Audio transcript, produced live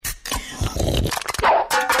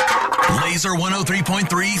Laser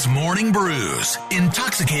 103.3's Morning Brews,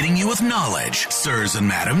 intoxicating you with knowledge, sirs and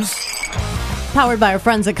madams. Powered by our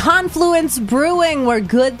friends at Confluence Brewing, where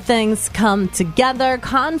good things come together.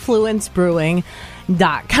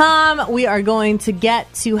 ConfluenceBrewing.com. We are going to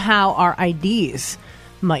get to how our IDs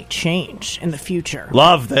might change in the future.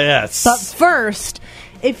 Love this. But first,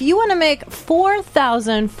 if you want to make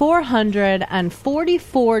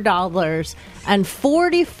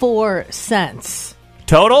 $4,444.44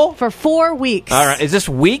 total for 4 weeks. All right. Is this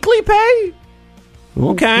weekly pay?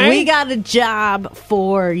 Okay. We got a job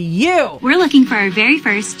for you. We're looking for our very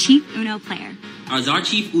first Chief Uno player. As our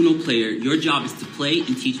Chief Uno player, your job is to play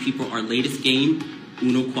and teach people our latest game,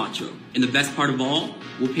 Uno Quattro. And the best part of all,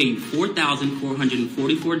 we'll pay you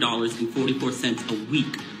 $4,444.44 a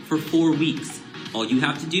week for 4 weeks. All you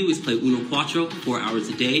have to do is play Uno Quattro 4 hours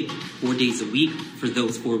a day, 4 days a week for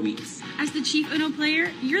those 4 weeks. As the Chief Uno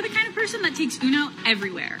player, you're the kind of person that takes Uno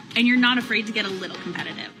everywhere, and you're not afraid to get a little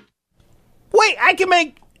competitive. Wait, I can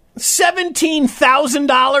make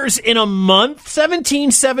 $17,000 in a month?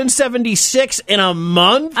 $17,776 in a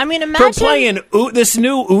month? I mean, imagine for playing this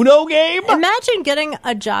new Uno game? Imagine getting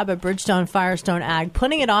a job at Bridgestone Firestone Ag,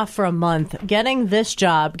 putting it off for a month, getting this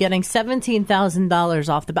job, getting $17,000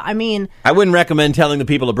 off the bat. I mean, I wouldn't recommend telling the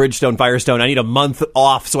people of Bridgestone Firestone I need a month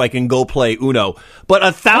off so I can go play Uno. But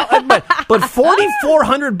but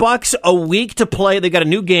 $4,400 a week to play. They got a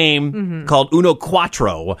new game called Uno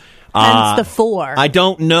Quattro. Hence the 4. I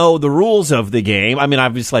don't know the rules of the game. I mean,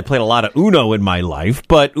 obviously, I played a lot of Uno in my life,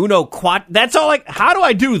 but Uno that's all how do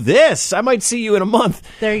I do this? I might see you in a month.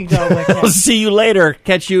 There you go, Wicked. I'll see you later.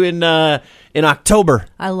 Catch you in October.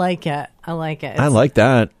 I like it. I like it. I like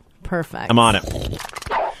that. Perfect. I'm on it.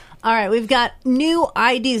 All right, we've got new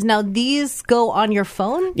IDs. Now, these go on your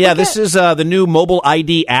phone? Yeah, this is the new mobile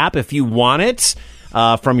ID app if you want it.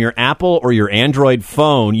 From your Apple or your Android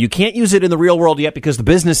phone. You can't use it in the real world yet because the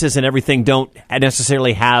businesses and everything don't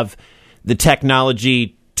necessarily have the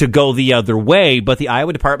technology to go the other way, but the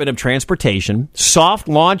Iowa Department of Transportation soft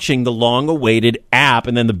launching the long-awaited app,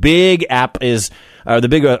 and then the big app is, the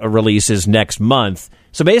big release is next month.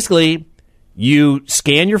 So basically, you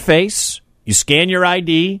scan your face, you scan your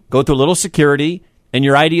ID, go through a little security, and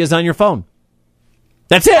your ID is on your phone.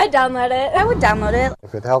 That's it. I download it. I would download it.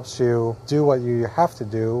 If it helps you do what you have to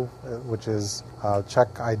do, which is check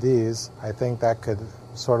IDs, I think that could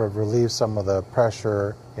sort of relieve some of the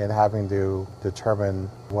pressure in having to determine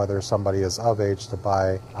whether somebody is of age to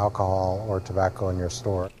buy alcohol or tobacco in your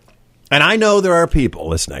store. And I know there are people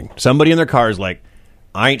listening. Somebody in their car is like,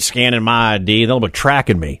 I ain't scanning my ID. They'll be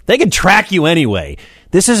tracking me. They can track you anyway.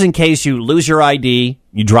 This is in case you lose your ID,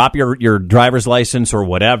 you drop your driver's license or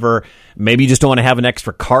whatever. Maybe you just don't want to have an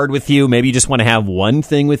extra card with you. Maybe you just want to have one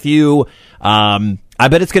thing with you. I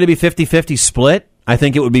bet it's going to be 50-50 split. I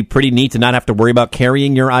think it would be pretty neat to not have to worry about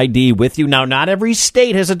carrying your ID with you. Now, not every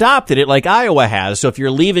state has adopted it like Iowa has. So if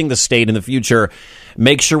you're leaving the state in the future,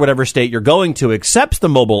 make sure whatever state you're going to accepts the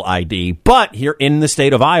mobile ID. But here in the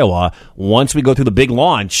state of Iowa, once we go through the big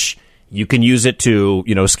launch, you can use it to,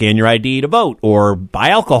 scan your ID to vote or buy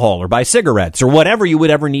alcohol or buy cigarettes or whatever you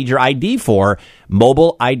would ever need your ID for.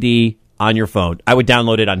 Mobile ID on your phone. I would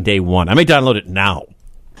download it on day one. I may download it now.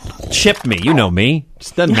 Chip me. You know me.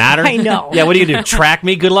 It doesn't matter. I know. Yeah, what are you going to do? Track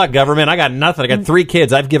me? Good luck, government. I got nothing. I got 3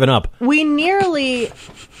 kids. I've given up. We nearly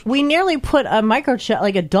put a microchip,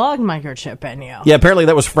 like a dog microchip in you. Yeah, apparently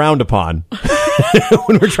that was frowned upon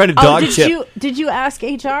when we're trying to dog chip. Did you ask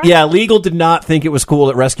HR? Yeah, legal did not think it was cool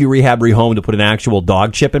at Rescue Rehab Rehome to put an actual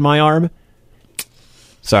dog chip in my arm.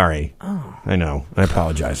 Sorry. Oh. I know. I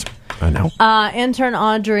apologize. I know. Intern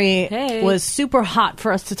Audrey was super hot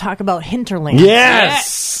for us to talk about hinterlands.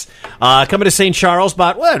 Yes! Coming to St. Charles,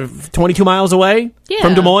 about, 22 miles away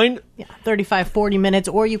from Des Moines? Yeah, 35, 40 minutes,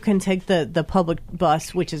 or you can take the public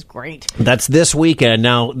bus, which is great. That's this weekend.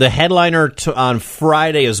 Now, the headliner on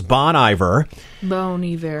Friday is Bon Iver. Bon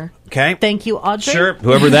Iver. Okay. Thank you, Audrey. Sure.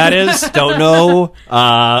 Whoever that is, don't know.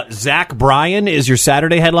 Zach Bryan is your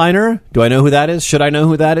Saturday headliner. Do I know who that is? Should I know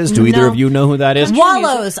who that is? Do either of you know who that is?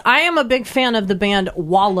 Wallows. I am a big fan of the band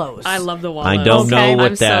Wallows. I love the Wallows. I don't know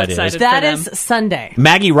what that is. That is Sunday.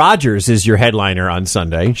 Maggie Rogers is your headliner on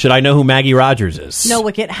Sunday. Should I know who Maggie Rogers is? No,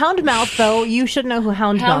 Wicket. Houndmouth, though, you should know who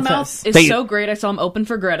Houndmouth is. So great. I saw him open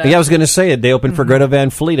for Greta. Yeah, I was going to say it. They opened for Greta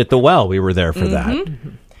Van Fleet at the Well. We were there for that.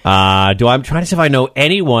 I'm trying to see if I know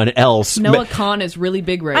anyone else. Noah Kahn is really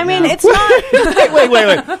big right now. It's not.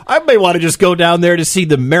 Wait. I may want to just go down there to see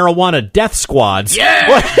the marijuana death squads. Yeah!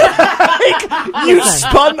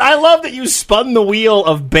 I love that you spun the wheel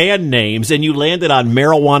of band names and you landed on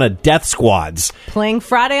marijuana death squads. Playing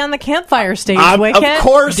Friday on the campfire stage, Of Wicket.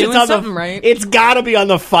 course, Doing it's on something right. It's got to be on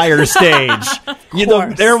the fire stage.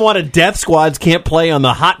 The marijuana death squads can't play on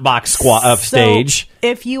the hot box stage.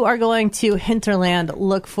 If you are going to Hinterland,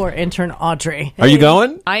 look for intern Audrey. Are you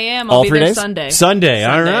going? I am. All I'll be 3 there days? Sunday. Sunday.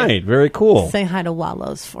 All right. Very cool. Say hi to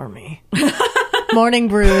Wallows for me. Morning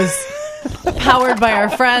Brews. Powered by our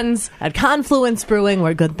friends at Confluence Brewing,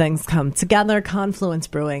 where good things come together.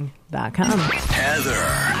 ConfluenceBrewing.com.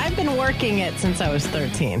 Heather. I've been working it since I was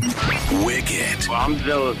 13. Wicket. Well, I'm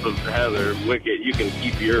jealous of Heather. Wicket, you can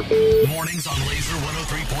keep your... Mornings on Laser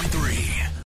 103.3.